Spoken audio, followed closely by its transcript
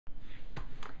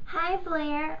Hi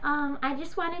Blair, I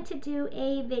just wanted to do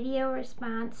a video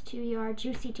response to your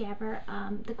Juicy Jabber,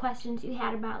 the questions you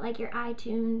had about like your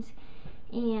iTunes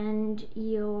and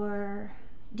your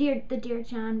the Dear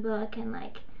John book and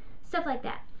like stuff like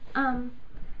that.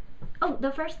 Oh,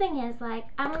 the first thing is like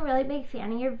I'm a really big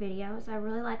fan of your videos. I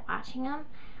really like watching them.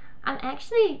 I'm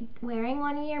actually wearing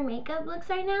one of your makeup looks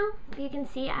right now. You can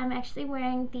see I'm actually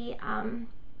wearing the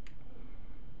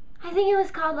I think it was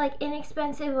called like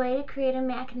Inexpensive Way to Create a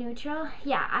MAC Neutral.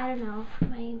 Yeah, I don't know.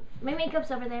 My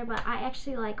makeup's over there, but I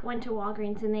actually like went to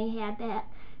Walgreens and they had that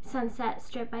Sunset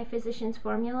Strip by Physicians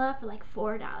formula for like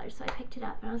 $4. So I picked it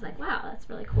up and I was like, wow, that's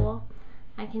really cool.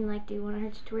 I can like do one of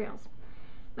her tutorials.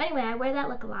 But anyway, I wear that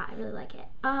look a lot. I really like it.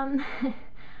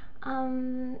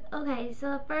 Okay,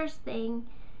 so the first thing,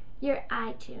 your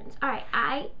iTunes. Alright,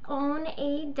 I own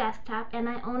a desktop and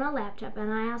I own a laptop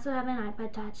and I also have an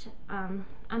iPod Touch.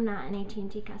 I'm not an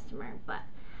AT&T customer, but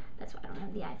that's why I don't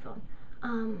have the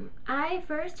iPhone. I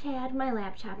first had my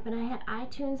laptop and I had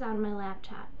iTunes on my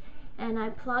laptop and I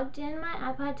plugged in my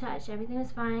iPod Touch. Everything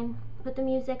was fine. Put the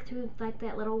music through like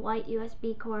that little white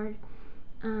USB cord,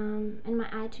 and my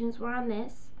iTunes were on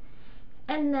this.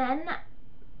 And then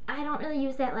I don't really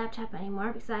use that laptop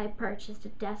anymore because I purchased a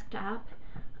desktop.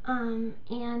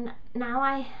 And now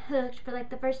I hooked, for like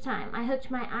the first time, I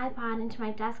hooked my iPod into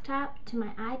my desktop to my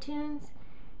iTunes,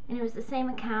 and it was the same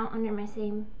account under my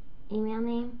same email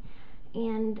name,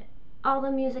 and all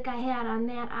the music I had on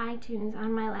that iTunes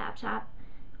on my laptop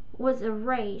was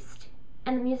erased,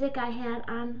 and the music I had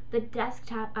on the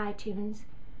desktop iTunes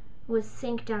was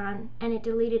synced on, and it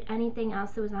deleted anything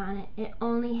else that was on it. It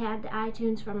only had the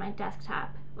iTunes from my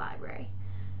desktop library,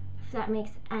 if that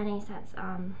makes any sense.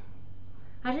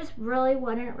 I just really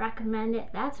wouldn't recommend it.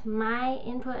 That's my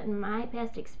input and my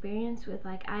past experience with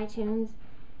like iTunes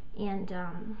and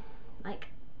like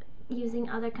using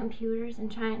other computers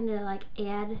and trying to like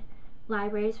add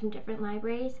libraries from different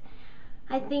libraries.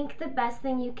 I think the best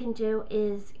thing you can do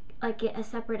is like get a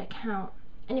separate account.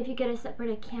 And if you get a separate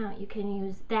account, you can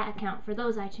use that account for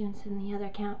those iTunes and the other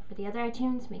account for the other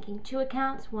iTunes, making two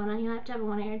accounts, one on your laptop and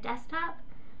one on your desktop,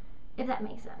 if that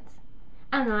makes sense.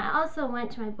 I don't know, I also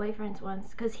went to my boyfriend's once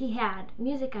because he had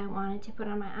music I wanted to put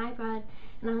on my iPod,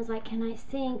 and I was like, can I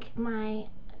sync my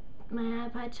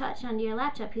iPod Touch onto your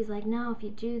laptop? He's like, no, if you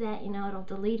do that, you know, it'll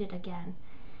delete it again.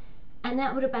 And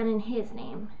that would have been in his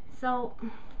name. So,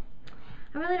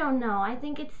 I really don't know. I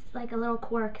think it's like a little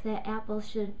quirk that Apple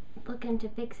should look into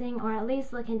fixing, or at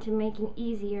least look into making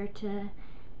easier to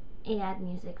add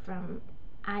music from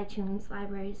iTunes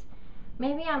libraries.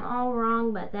 Maybe I'm all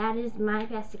wrong, but that is my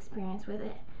past experience with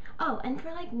it. Oh, and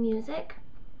for like music,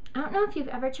 I don't know if you've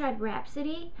ever tried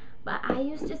Rhapsody, but I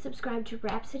used to subscribe to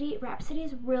Rhapsody. Rhapsody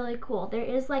is really cool. There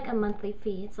is like a monthly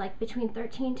fee. It's like between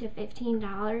 $13 to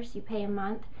 $15 you pay a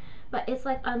month, but it's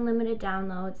like unlimited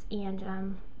downloads,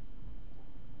 and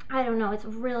I don't know, it's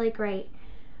really great.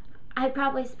 I'd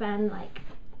probably spend like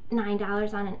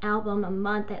 $9 on an album a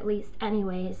month at least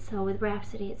anyways, so with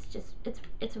Rhapsody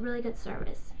it's a really good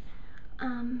service.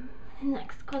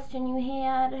 Next question you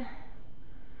had.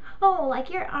 Oh, like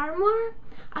your armoire?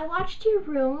 I watched your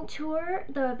room tour,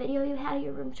 the video you had of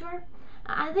your room tour.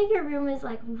 I think your room is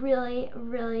like really,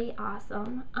 really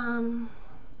awesome.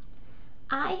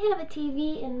 I have a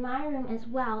TV in my room as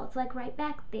well. It's like right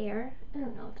back there. I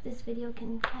don't know if this video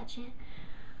can catch it.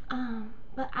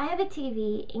 But I have a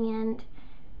TV, and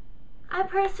I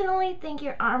personally think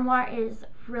your armoire is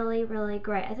really, really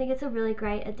great. I think it's a really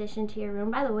great addition to your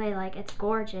room. By the way, like, it's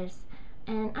gorgeous.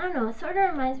 And I don't know, it sort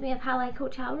of reminds me of how like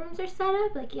hotel rooms are set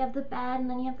up. Like you have the bed and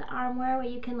then you have the armoire where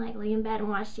you can like lay in bed and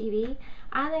watch TV.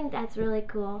 I think that's really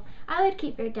cool. I would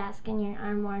keep your desk and your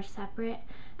armoire separate.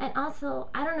 And also,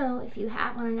 I don't know if you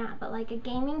have one or not, but like a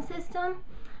gaming system.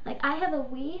 Like I have a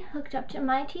Wii hooked up to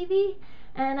my TV,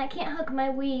 and I can't hook my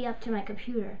Wii up to my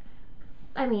computer.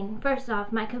 I mean, first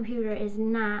off, my computer is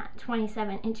not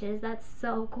 27 inches. That's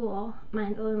so cool.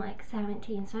 Mine's only like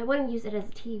 17, so I wouldn't use it as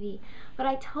a TV. But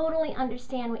I totally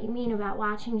understand what you mean about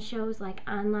watching shows like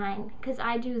online, because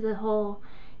I do the whole,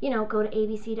 you know, go to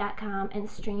abc.com and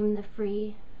stream the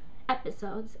free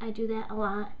episodes. I do that a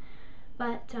lot.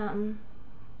 But,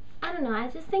 I don't know, I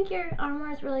just think your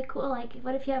armoire is really cool. Like,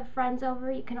 what if you have friends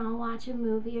over, you can all watch a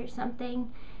movie or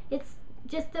something. It's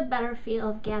just a better feel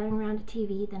of gathering around a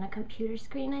TV than a computer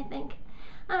screen, I think.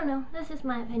 I don't know, this is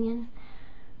my opinion.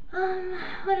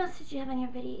 What else did you have on your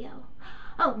video?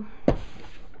 Oh,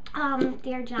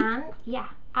 Dear John, yeah,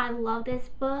 I love this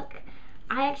book.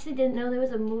 I actually didn't know there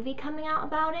was a movie coming out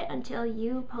about it until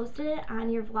you posted it on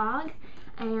your vlog,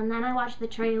 and then I watched the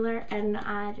trailer, and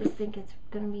I just think it's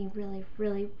gonna be really,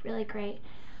 really, really great.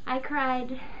 I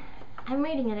cried I'm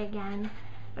reading it again,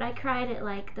 but I cried at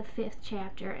like the 5th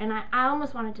chapter, and I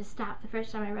almost wanted to stop the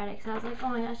first time I read it, because I was like, oh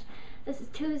my gosh, this is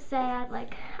too sad.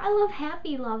 Like, I love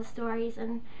happy love stories,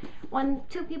 and when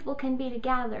two people can be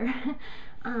together.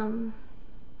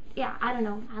 Yeah, I don't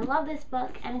know. I love this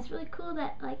book, and it's really cool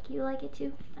that like you like it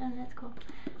too, and that's cool.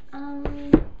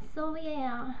 So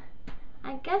yeah,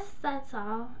 I guess that's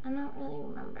all. I don't really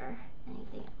remember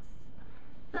anything else.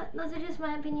 But those are just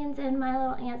my opinions and my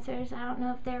little answers. I don't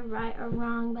know if they're right or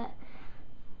wrong, but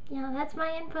yeah, that's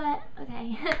my input.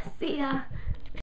 Okay, see ya.